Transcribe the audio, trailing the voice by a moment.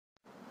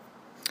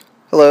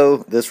Hello,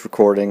 this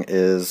recording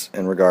is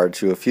in regard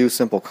to a few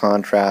simple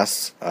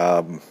contrasts.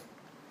 I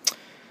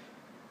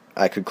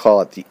could call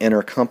it the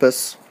inner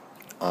compass.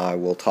 I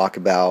will talk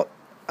about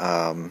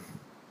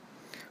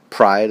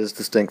pride as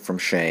distinct from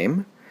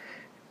shame,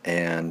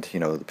 and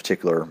the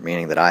particular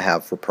meaning that I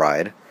have for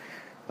pride,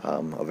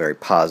 a very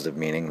positive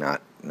meaning,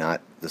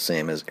 not the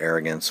same as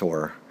arrogance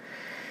or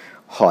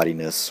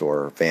haughtiness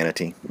or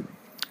vanity.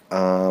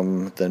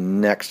 The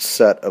next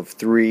set of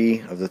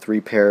the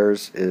three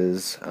pairs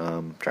is,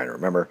 trying to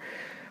remember,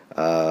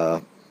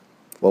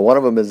 one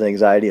of them is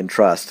anxiety and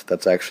trust.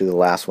 That's actually the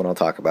last one I'll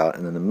talk about.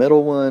 And then the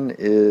middle one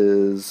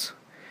is,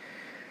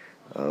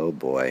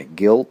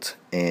 guilt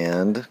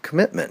and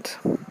commitment.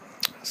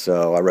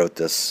 So I wrote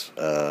this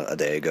a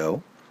day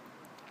ago.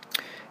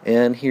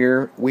 And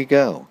here we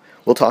go.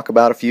 We'll talk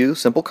about a few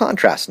simple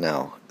contrasts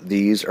now.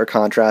 These are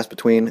contrasts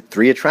between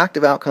 3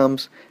 attractive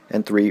outcomes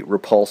and 3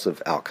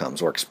 repulsive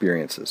outcomes or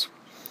experiences,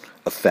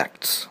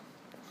 effects.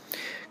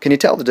 Can you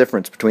tell the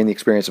difference between the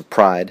experience of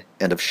pride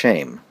and of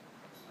shame?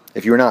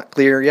 If you're not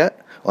clear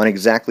yet on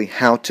exactly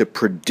how to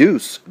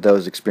produce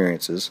those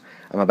experiences,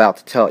 I'm about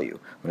to tell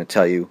you. I'm going to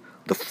tell you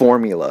the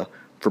formula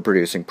for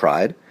producing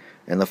pride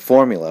and the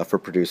formula for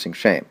producing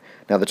shame.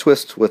 Now, the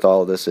twist with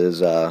all of this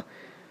is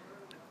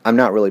I'm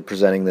not really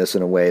presenting this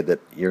in a way that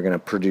you're going to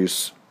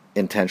produce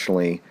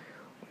intentionally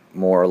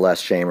more or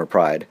less shame or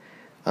pride.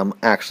 I'm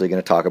actually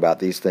going to talk about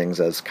these things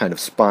as kind of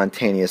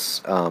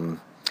spontaneous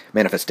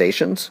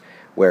manifestations,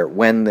 where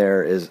when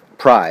there is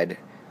pride,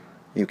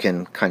 you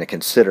can kind of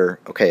consider,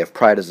 okay, if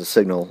pride is a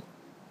signal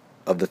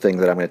of the thing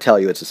that I'm going to tell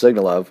you it's a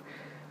signal of,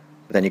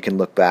 then you can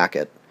look back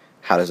at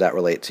how does that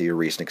relate to your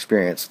recent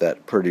experience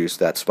that produced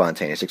that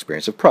spontaneous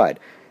experience of pride.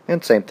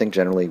 And same thing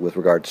generally with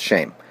regard to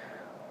shame.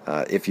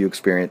 If you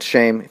experience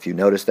shame, if you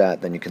notice that,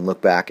 then you can look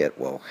back at,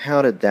 well,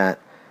 how did that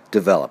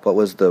develop? What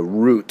was the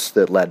roots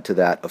that led to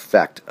that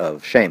effect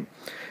of shame?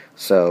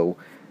 So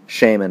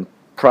shame and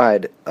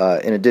pride,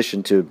 in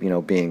addition to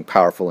being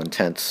powerful,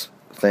 intense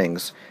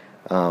things,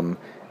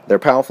 they're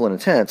powerful and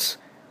intense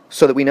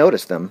so that we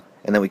notice them,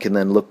 and then we can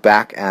then look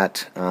back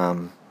at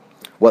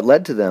what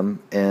led to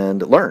them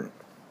and learn.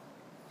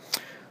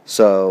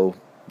 So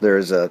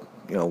there's a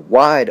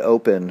wide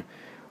open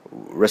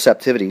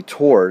receptivity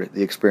toward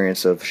the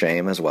experience of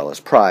shame as well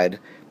as pride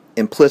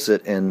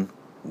implicit in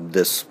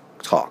this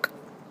talk.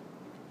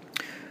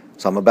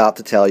 So I'm about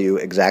to tell you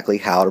exactly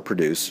how to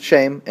produce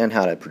shame and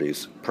how to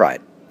produce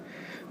pride.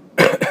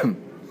 And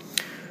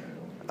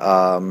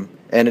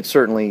it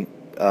certainly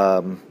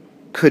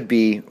could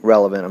be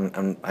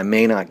relevant. I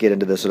may not get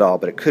into this at all,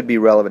 but it could be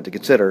relevant to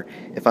consider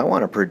if I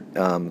want to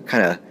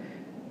kind of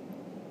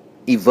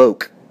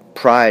evoke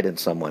pride in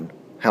someone.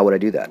 How would I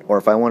do that? Or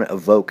if I want to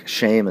evoke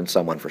shame in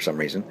someone for some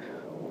reason,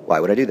 why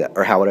would I do that?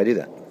 Or how would I do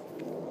that?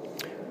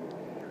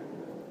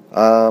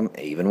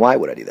 Even why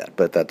would I do that?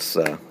 But that's,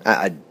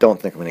 I don't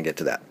think I'm going to get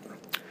to that.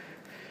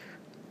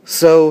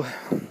 So,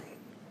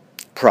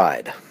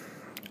 pride.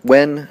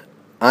 When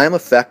I am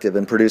effective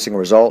in producing a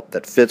result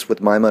that fits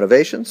with my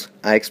motivations,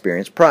 I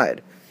experience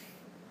pride.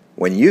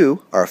 When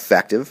you are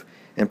effective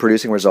in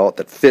producing a result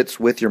that fits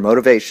with your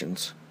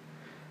motivations,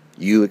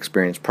 you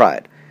experience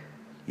pride.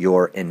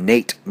 Your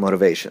innate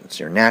motivations,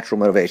 your natural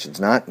motivations,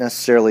 not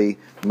necessarily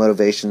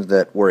motivations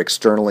that were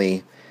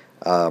externally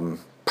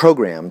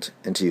programmed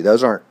into you.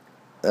 Those aren't,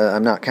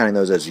 I'm not counting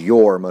those as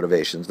your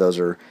motivations. Those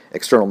are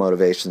external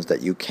motivations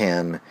that you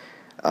can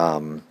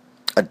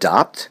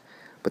adopt,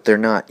 but they're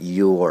not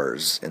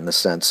yours in the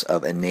sense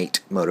of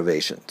innate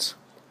motivations.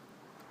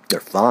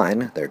 They're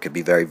fine, they could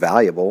be very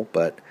valuable,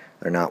 but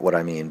they're not what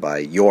I mean by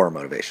your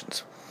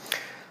motivations.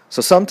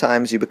 So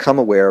sometimes you become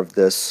aware of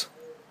this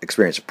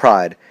experience of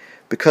pride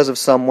because of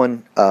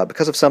something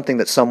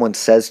that someone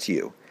says to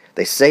you.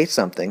 They say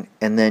something,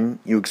 and then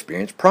you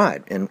experience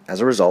pride, and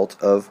as a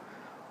result of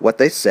what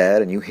they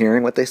said, and you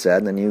hearing what they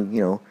said, and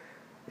then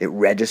it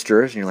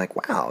registers, and you're like,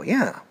 wow,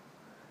 yeah,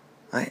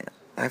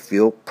 I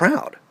feel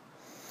proud.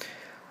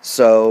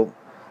 So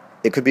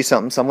it could be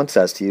something someone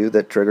says to you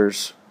that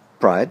triggers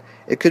pride.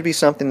 It could be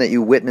something that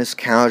you witness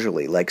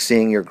casually, like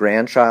seeing your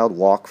grandchild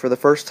walk for the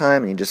first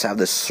time, and you just have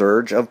this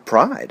surge of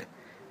pride.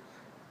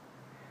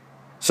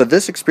 So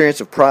this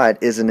experience of pride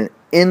is an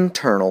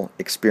internal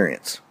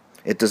experience.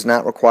 It does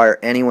not require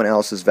anyone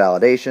else's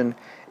validation.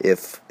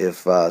 If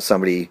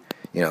somebody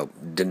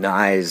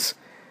denies,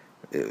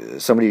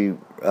 somebody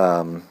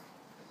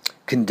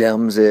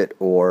condemns it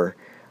or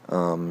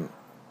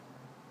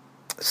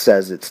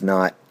says it's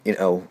not,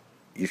 you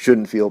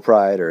shouldn't feel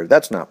pride, or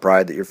that's not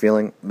pride that you're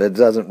feeling, but it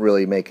doesn't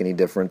really make any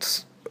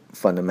difference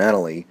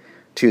fundamentally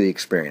to the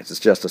experience. It's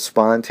just a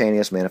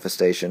spontaneous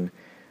manifestation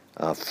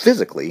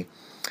physically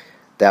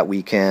that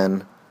we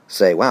can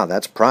say, wow,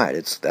 that's pride.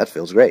 That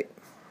feels great.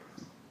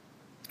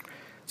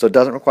 So it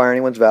doesn't require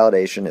anyone's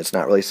validation. It's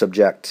not really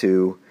subject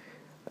to,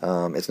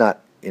 it's not,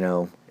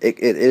 it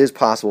is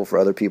possible for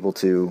other people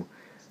to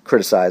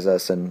criticize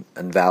us and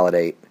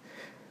validate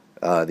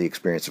the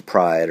experience of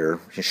pride or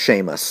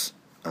shame us.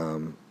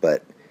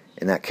 But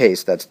in that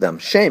case, that's them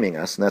shaming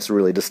us, and that's a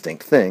really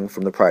distinct thing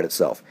from the pride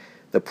itself.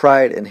 The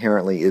pride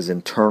inherently is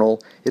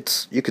internal.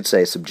 It's, you could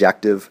say,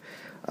 subjective,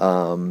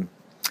 and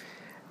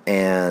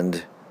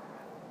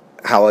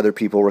how other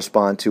people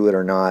respond to it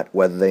or not,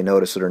 whether they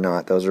notice it or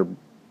not, those are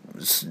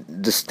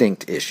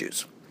distinct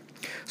issues.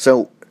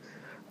 So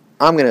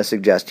I'm going to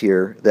suggest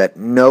here that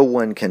no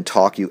one can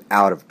talk you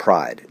out of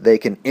pride. They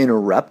can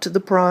interrupt the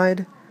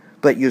pride,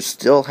 but you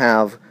still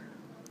have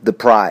the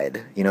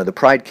pride. You know, the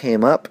pride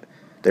came up.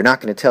 They're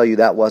not going to tell you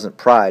that wasn't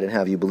pride and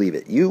have you believe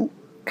it. You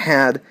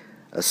had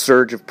a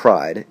surge of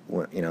pride.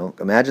 You know,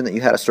 imagine that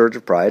you had a surge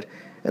of pride,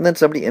 and then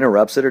somebody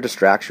interrupts it or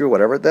distracts you or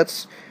whatever.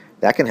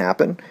 That can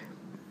happen.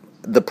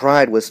 The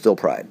pride was still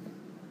pride.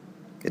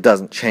 It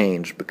doesn't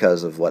change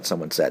because of what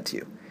someone said to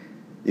you.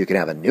 You can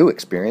have a new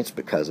experience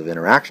because of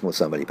interaction with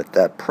somebody, but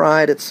that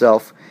pride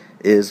itself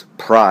is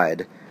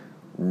pride,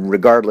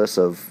 regardless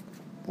of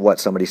what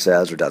somebody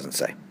says or doesn't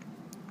say.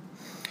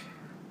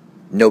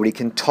 Nobody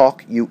can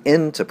talk you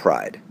into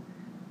pride.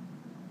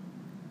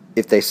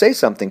 If they say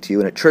something to you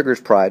and it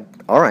triggers pride,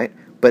 all right,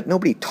 but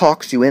nobody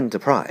talks you into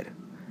pride.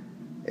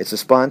 It's a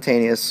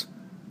spontaneous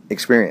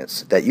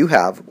experience that you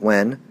have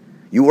when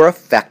you are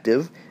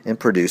effective in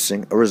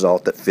producing a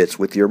result that fits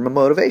with your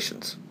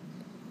motivations.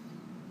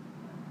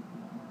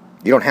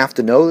 You don't have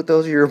to know that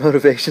those are your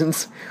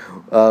motivations,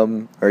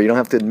 or you don't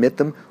have to admit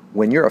them.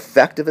 When you're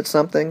effective at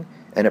something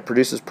and it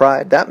produces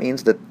pride, that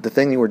means that the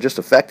thing you were just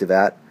effective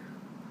at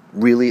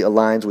really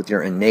aligns with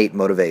your innate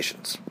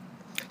motivations.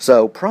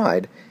 So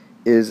pride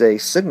is a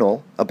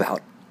signal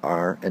about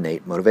our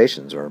innate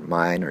motivations, or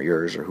mine or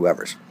yours or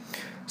whoever's.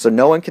 So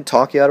no one can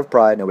talk you out of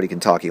pride. Nobody can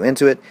talk you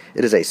into it.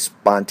 It is a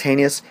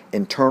spontaneous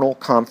internal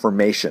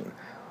confirmation.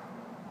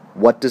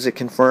 What does it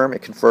confirm?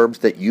 It confirms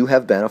that you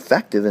have been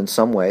effective in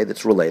some way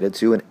that's related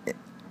to an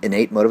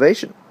innate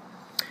motivation.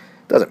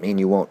 Doesn't mean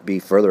you won't be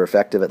further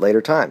effective at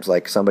later times,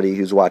 like somebody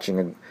who's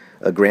watching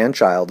a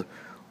grandchild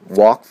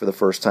walk for the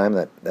first time.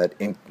 That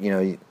you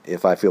know,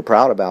 if I feel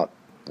proud about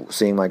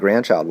seeing my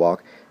grandchild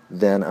walk,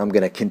 then I'm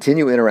going to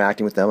continue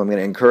interacting with them. I'm going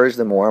to encourage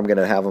them more. I'm going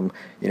to have them,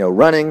 you know,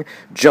 running,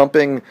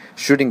 jumping,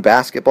 shooting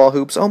basketball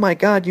hoops. Oh my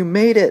God, you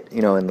made it!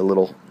 You know, in the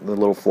little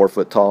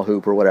 4-foot tall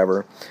hoop or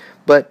whatever.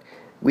 But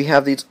we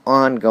have these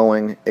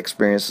ongoing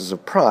experiences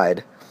of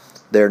pride.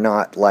 They're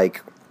not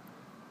like,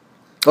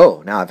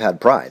 oh, now I've had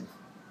pride,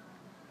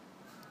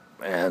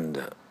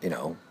 and you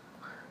know,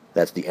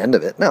 that's the end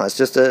of it. No, it's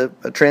just a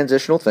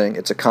transitional thing.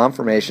 It's a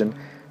confirmation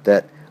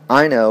that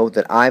I know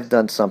that I've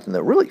done something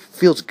that really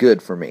feels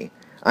good for me.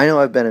 I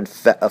know I've been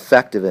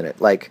effective in it.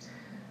 Like,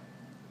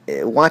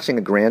 watching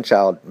a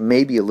grandchild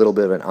may be a little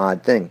bit of an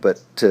odd thing,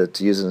 but to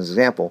use as an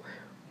example,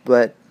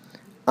 but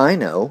I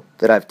know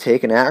that I've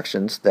taken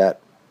actions that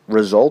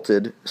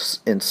resulted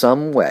in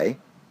some way,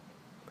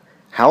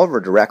 however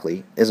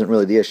directly, isn't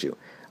really the issue.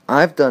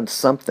 I've done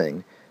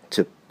something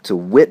to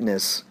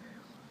witness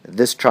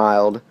this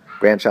child,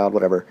 grandchild,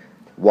 whatever,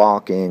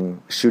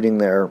 walking, shooting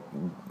their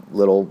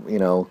little, you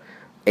know,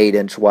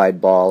 8-inch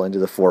wide ball into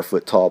the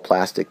 4-foot tall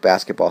plastic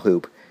basketball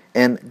hoop.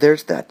 And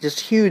there's that just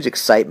huge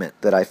excitement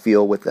that I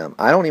feel with them.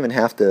 I don't even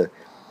have to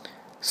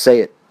say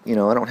it, you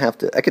know,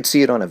 I could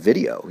see it on a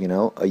video, you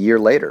know, a year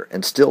later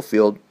and still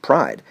feel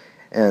pride.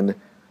 And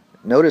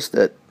notice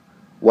that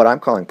what I'm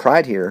calling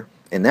pride here,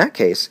 in that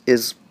case,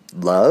 is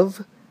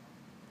love,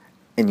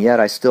 and yet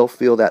I still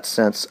feel that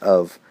sense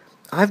of,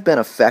 I've been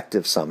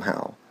effective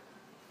somehow.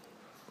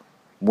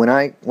 When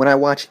I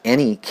watch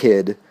any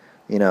kid,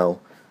 you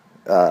know,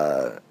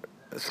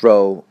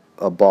 throw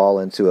a ball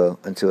into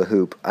a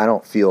hoop, I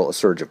don't feel a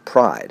surge of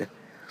pride.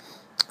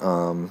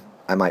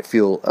 I might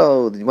feel,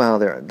 oh, wow,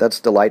 that's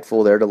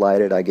delightful. They're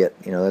delighted. I get,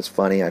 you know, that's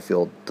funny. I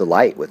feel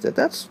delight with it.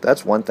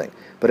 That's one thing.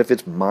 But if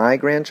it's my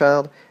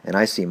grandchild and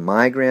I see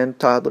my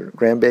grandtoddler,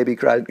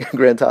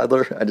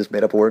 grandtoddler, I just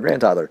made up a word,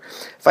 grandtoddler.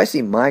 If I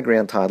see my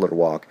grandtoddler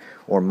walk,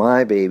 or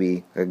my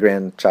baby, a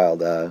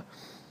grandchild,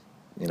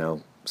 you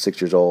know,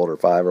 6 years old or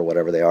 5 or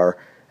whatever they are,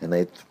 and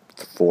they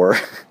 4,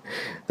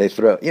 they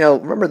throw, you know,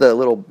 remember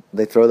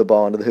they throw the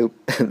ball into the hoop,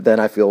 then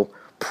I feel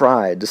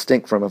pride,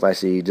 distinct from if I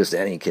see just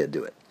any kid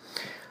do it.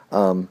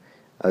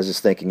 I was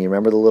just thinking, you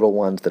remember the little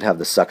ones that have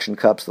the suction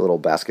cups, the little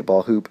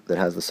basketball hoop that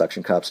has the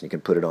suction cups, and you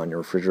can put it on your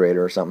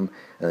refrigerator or something,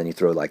 and then you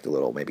throw like the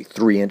little maybe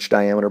 3-inch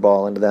diameter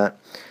ball into that.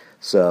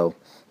 So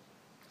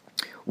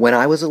when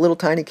I was a little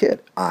tiny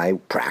kid, I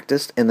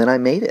practiced and then I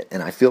made it,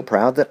 and I feel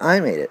proud that I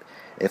made it.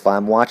 If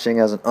I'm watching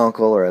as an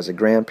uncle or as a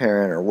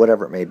grandparent or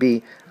whatever it may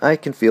be, I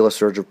can feel a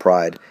surge of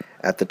pride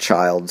at the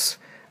child's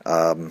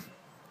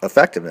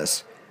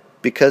effectiveness,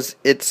 because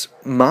it's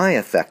my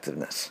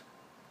effectiveness.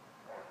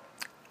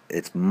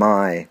 It's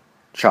my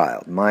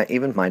child,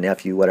 even my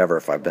nephew, whatever.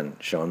 If I've been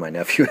showing my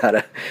nephew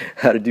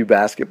how to do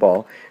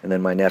basketball, and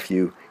then my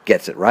nephew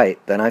gets it right,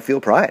 then I feel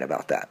pride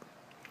about that.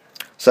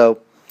 So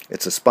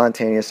it's a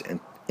spontaneous and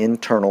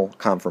internal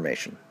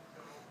confirmation.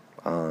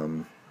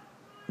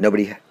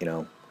 Nobody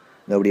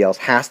else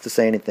has to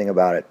say anything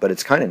about it, but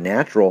it's kind of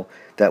natural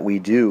that we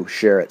do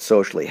share it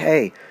socially.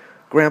 Hey,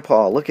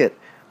 Grandpa, look at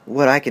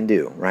what I can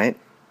do, right?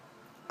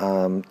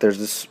 There's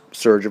this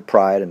surge of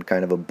pride and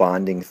kind of a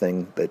bonding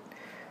thing that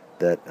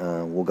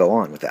will go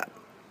on with that.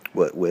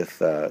 with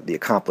the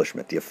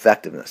accomplishment, the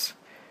effectiveness.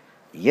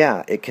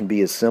 Yeah, it can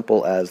be as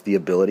simple as the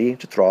ability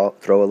to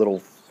throw a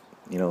little,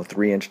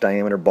 3-inch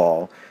diameter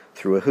ball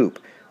through a hoop.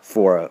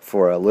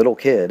 For a little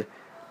kid,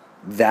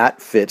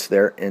 that fits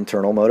their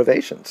internal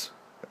motivations,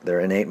 their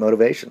innate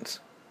motivations.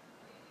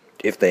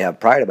 If they have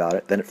pride about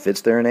it, then it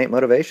fits their innate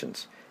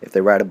motivations. If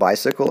they ride a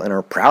bicycle and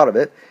are proud of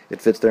it, it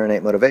fits their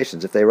innate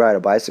motivations. If they ride a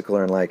bicycle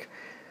and are like,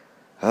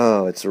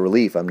 oh, it's a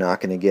relief, I'm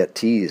not going to get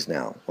teased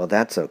now. Well,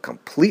 that's a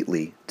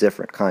completely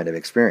different kind of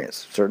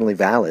experience. Certainly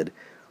valid.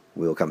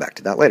 We'll come back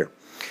to that later.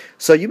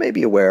 So you may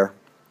be aware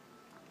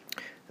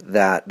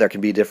that there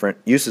can be different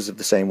uses of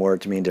the same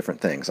word to mean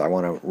different things. I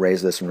want to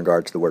raise this in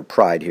regard to the word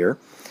pride here,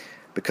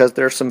 because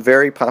there are some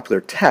very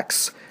popular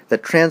texts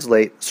that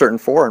translate certain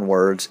foreign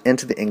words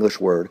into the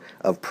English word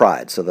of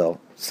pride. So they'll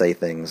say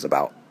things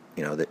about,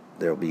 that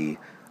there'll be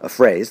a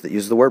phrase that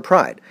uses the word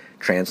pride,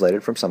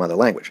 translated from some other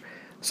language.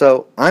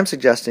 So I'm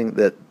suggesting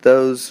that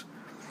those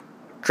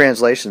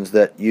translations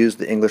that use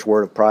the English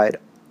word of pride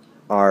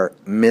are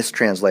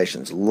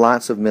mistranslations,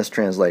 lots of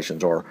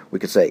mistranslations, or we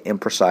could say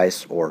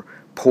imprecise or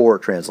poor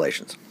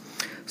translations.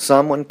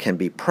 Someone can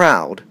be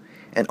proud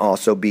and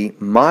also be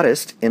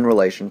modest in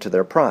relation to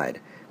their pride.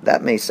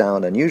 That may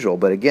sound unusual,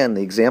 but again,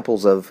 the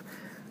examples of,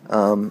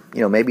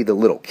 maybe the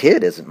little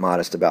kid isn't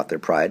modest about their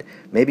pride.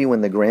 Maybe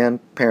when the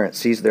grandparent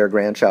sees their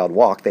grandchild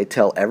walk, they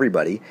tell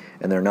everybody,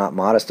 and they're not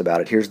modest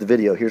about it. Here's the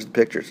video, here's the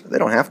pictures. They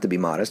don't have to be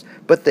modest,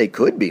 but they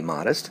could be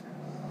modest.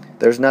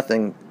 There's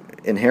nothing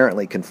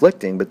inherently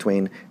conflicting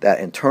between that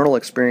internal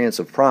experience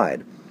of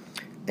pride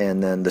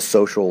and then the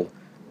social,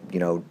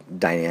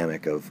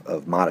 dynamic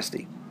of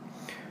modesty.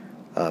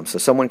 So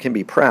someone can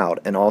be proud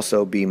and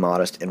also be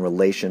modest in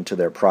relation to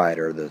their pride,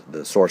 or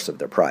the source of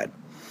their pride.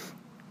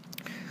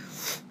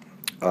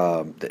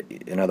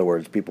 In other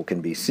words, people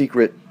can be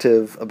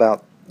secretive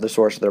about the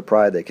source of their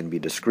pride. They can be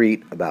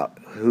discreet about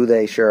who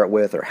they share it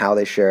with or how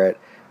they share it.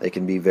 They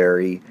can be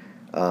very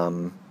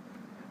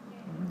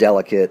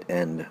delicate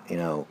and,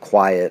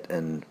 quiet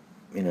and,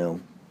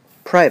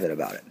 private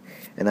about it.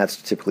 And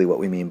that's typically what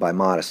we mean by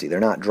modesty.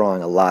 They're not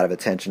drawing a lot of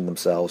attention to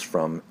themselves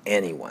from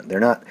anyone. They're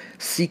not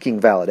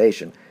seeking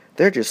validation.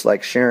 They're just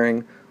like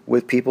sharing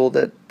with people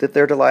that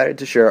they're delighted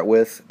to share it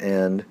with.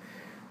 And,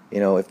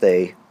 if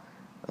they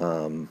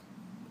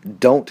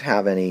don't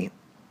have any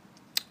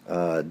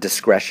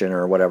discretion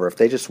or whatever, if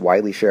they just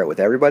widely share it with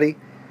everybody,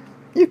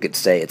 you could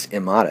say it's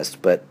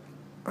immodest, but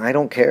I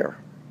don't care.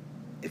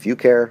 If you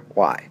care,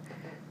 why?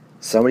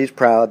 Somebody's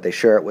proud, they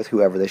share it with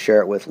whoever they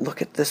share it with.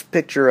 Look at this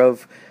picture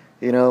of,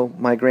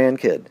 my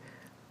grandkid.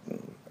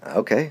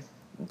 Okay,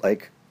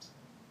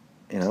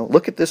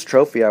 look at this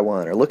trophy I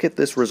won, or look at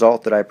this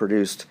result that I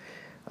produced,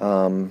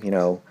 in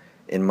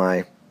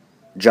my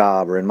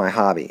job or in my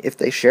hobby. If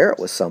they share it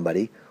with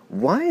somebody,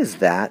 why is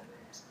that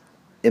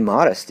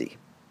immodesty?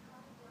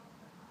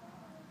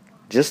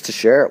 Just to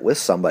share it with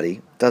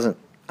somebody doesn't,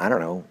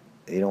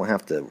 you don't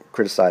have to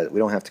criticize, we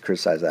don't have to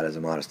criticize that as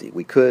immodesty.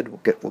 We could,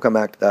 we'll come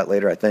back to that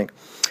later, I think.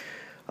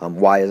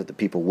 Why is it that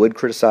people would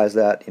criticize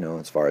that,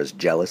 as far as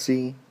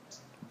jealousy,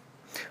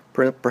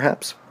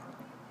 perhaps?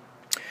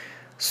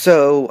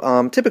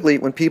 So, typically,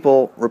 when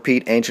people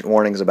repeat ancient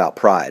warnings about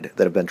pride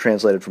that have been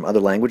translated from other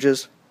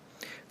languages,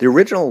 the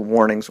original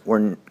warnings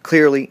were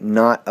clearly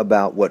not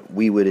about what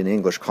we would in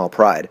English call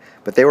pride,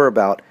 but they were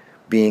about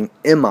being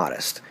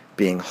immodest,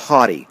 being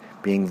haughty,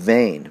 being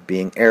vain,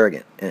 being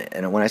arrogant.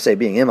 And when I say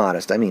being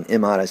immodest, I mean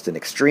immodest in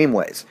extreme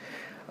ways.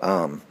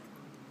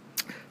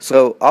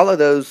 So all of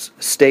those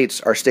states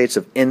are states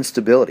of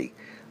instability,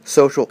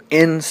 social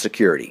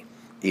insecurity,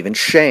 even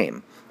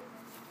shame.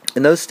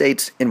 And those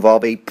states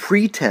involve a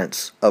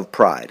pretense of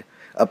pride,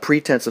 a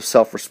pretense of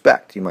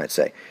self-respect, you might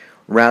say,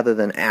 rather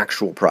than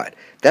actual pride.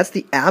 That's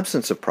the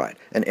absence of pride.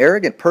 An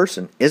arrogant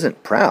person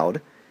isn't proud.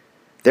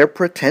 They're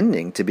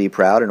pretending to be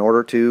proud in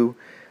order to,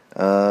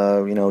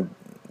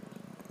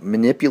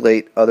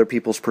 manipulate other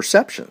people's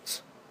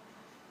perceptions.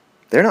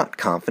 They're not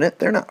confident.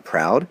 They're not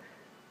proud.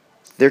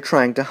 They're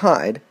trying to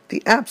hide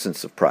the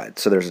absence of pride.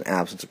 So there's an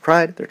absence of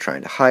pride. They're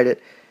trying to hide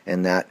it,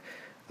 and that,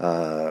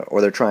 or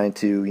they're trying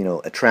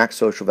to, attract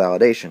social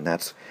validation.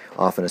 That's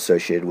often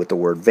associated with the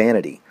word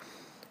vanity.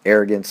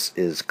 Arrogance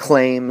is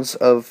claims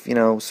of,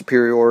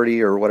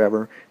 superiority or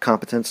whatever,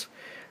 competence.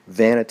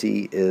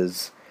 Vanity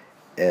is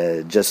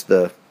just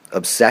the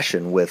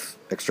obsession with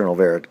external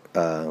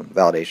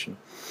validation.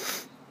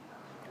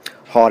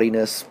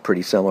 Haughtiness,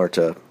 pretty similar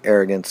to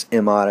arrogance.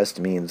 Immodest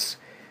means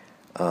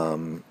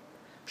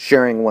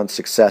sharing one's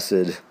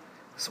successes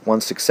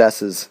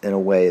in a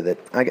way that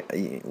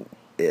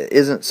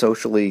isn't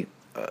socially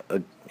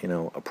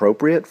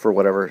appropriate for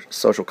whatever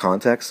social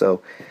context.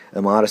 So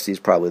immodesty is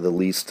probably the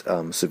least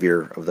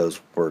severe of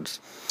those words.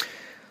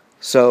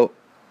 So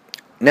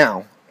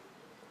now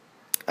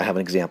I have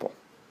an example.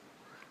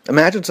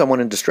 Imagine someone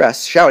in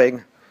distress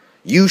shouting,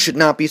 "You should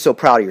not be so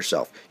proud of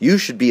yourself. You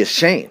should be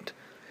ashamed."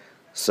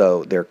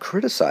 So they're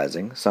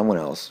criticizing someone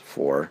else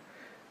for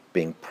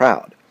being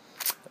proud.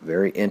 A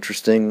very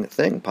interesting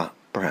thing,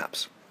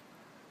 perhaps.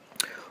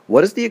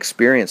 What is the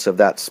experience of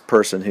that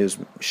person who's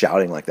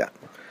shouting like that?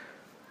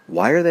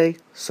 Why are they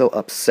so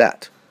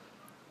upset?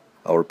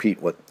 I'll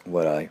repeat what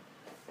I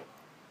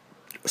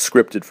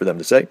scripted for them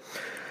to say.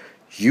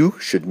 You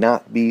should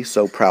not be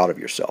so proud of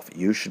yourself.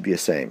 You should be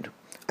ashamed.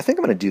 I think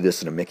I'm going to do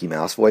this in a Mickey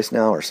Mouse voice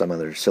now, or some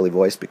other silly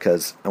voice,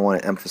 because I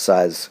want to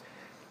emphasize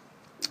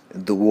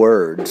the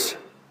words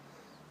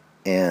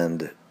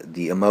and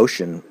the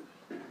emotion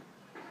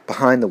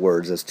behind the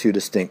words as two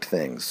distinct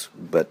things,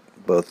 but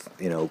both,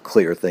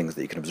 clear things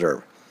that you can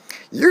observe.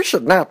 You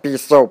should not be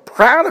so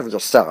proud of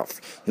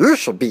yourself. You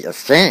should be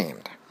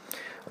ashamed.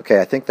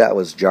 Okay, I think that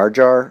was Jar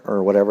Jar,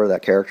 or whatever,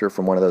 that character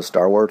from one of those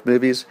Star Wars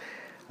movies.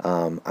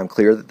 I'm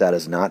clear that that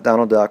is not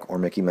Donald Duck or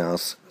Mickey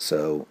Mouse,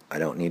 so I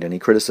don't need any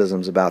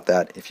criticisms about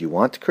that. If you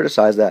want to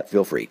criticize that,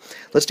 feel free.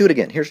 Let's do it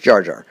again. Here's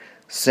Jar Jar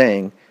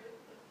saying,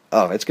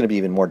 oh, it's going to be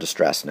even more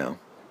distressed now.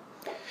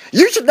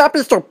 You should not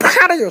be so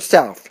proud of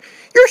yourself.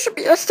 You should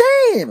be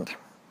ashamed.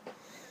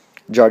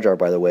 Jar Jar,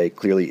 by the way,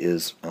 clearly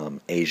is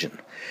Asian.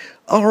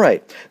 All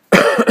right.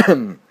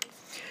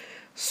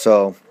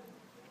 So,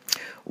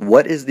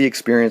 what is the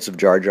experience of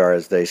Jar Jar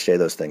as they say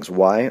those things?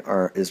 Why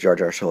is Jar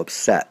Jar so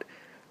upset?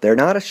 They're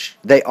not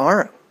they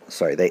are.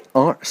 Sorry.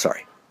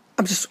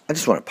 I just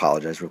want to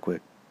apologize real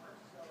quick.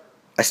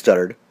 I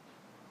stuttered.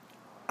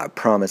 I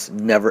promise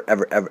never,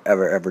 ever, ever,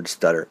 ever, ever to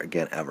stutter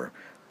again, ever.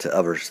 To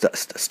ever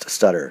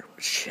stutter.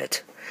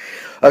 Shit.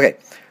 Okay.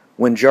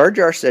 When Jar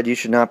Jar said you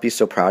should not be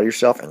so proud of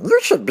yourself, and you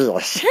should be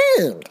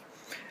ashamed,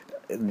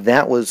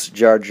 that was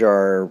Jar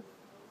Jar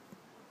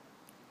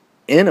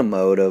in a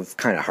mode of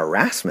kind of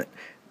harassment.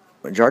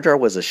 Jar Jar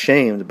was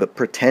ashamed, but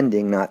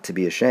pretending not to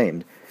be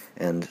ashamed,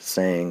 and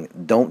saying,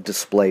 don't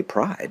display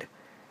pride.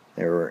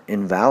 They were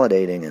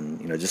invalidating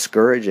and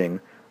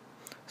discouraging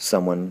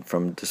someone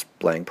from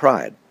displaying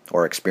pride,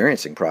 or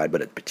experiencing pride,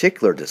 but in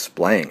particular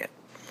displaying it.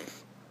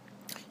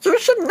 You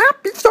should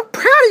not be so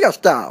proud of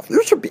yourself.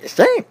 You should be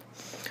ashamed.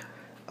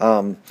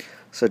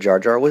 So Jar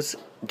Jar was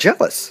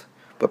jealous,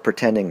 but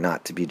pretending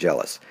not to be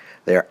jealous.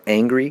 They are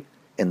angry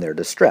and they're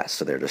distressed.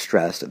 So they're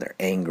distressed and they're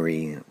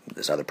angry.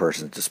 This other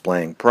person's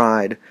displaying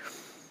pride.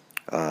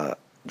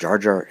 Jar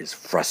Jar is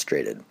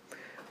frustrated.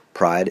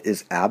 Pride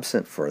is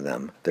absent for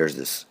them. There's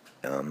this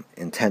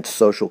intense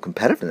social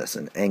competitiveness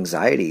and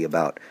anxiety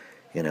about,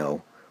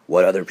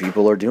 what other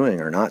people are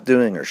doing or not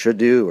doing or should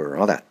do or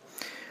all that.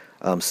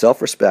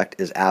 Self-respect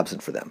is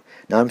absent for them.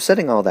 Now, I'm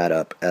setting all that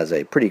up as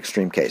a pretty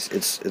extreme case.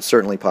 It's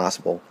certainly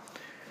possible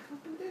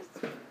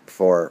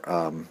for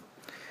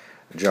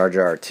Jar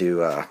Jar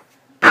to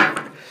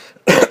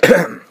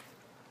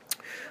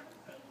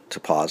to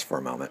pause for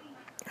a moment.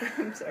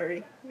 I'm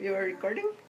sorry. You are recording?